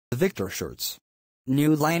Victor shirts.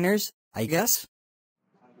 New liners, I guess?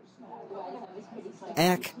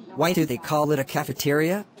 Eck, why do they call it a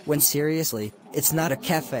cafeteria, when seriously, it's not a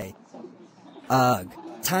cafe? Ugh,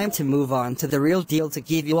 time to move on to the real deal to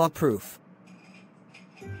give you all proof.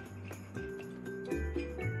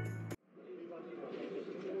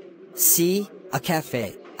 See, a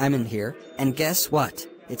cafe, I'm in here, and guess what?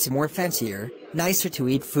 It's more fancier, nicer to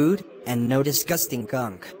eat food, and no disgusting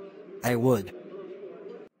gunk. I would.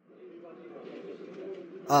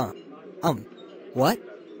 What?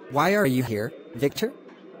 Why are you here, Victor?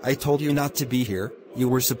 I told you not to be here. You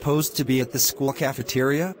were supposed to be at the school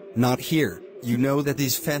cafeteria, not here. You know that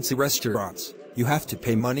these fancy restaurants, you have to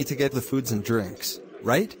pay money to get the foods and drinks,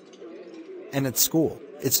 right? And at school,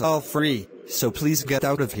 it's all free, so please get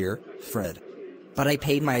out of here, Fred. But I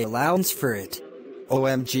paid my allowance for it.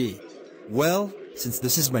 OMG. Well, since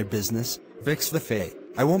this is my business, Vic's the Fae,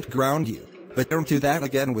 I won't ground you, but don't do that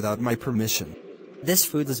again without my permission. This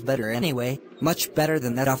food is better anyway, much better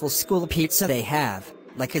than that awful school pizza they have.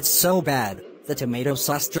 Like it's so bad, the tomato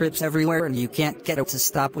sauce drips everywhere and you can't get it to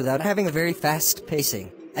stop without having a very fast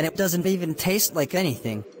pacing. And it doesn't even taste like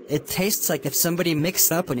anything. It tastes like if somebody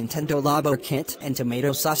mixed up a Nintendo Labo kit and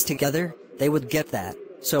tomato sauce together, they would get that.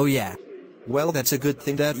 So yeah. Well, that's a good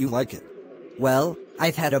thing that you like it. Well,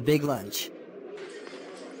 I've had a big lunch.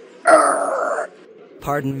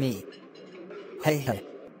 Pardon me. Hey.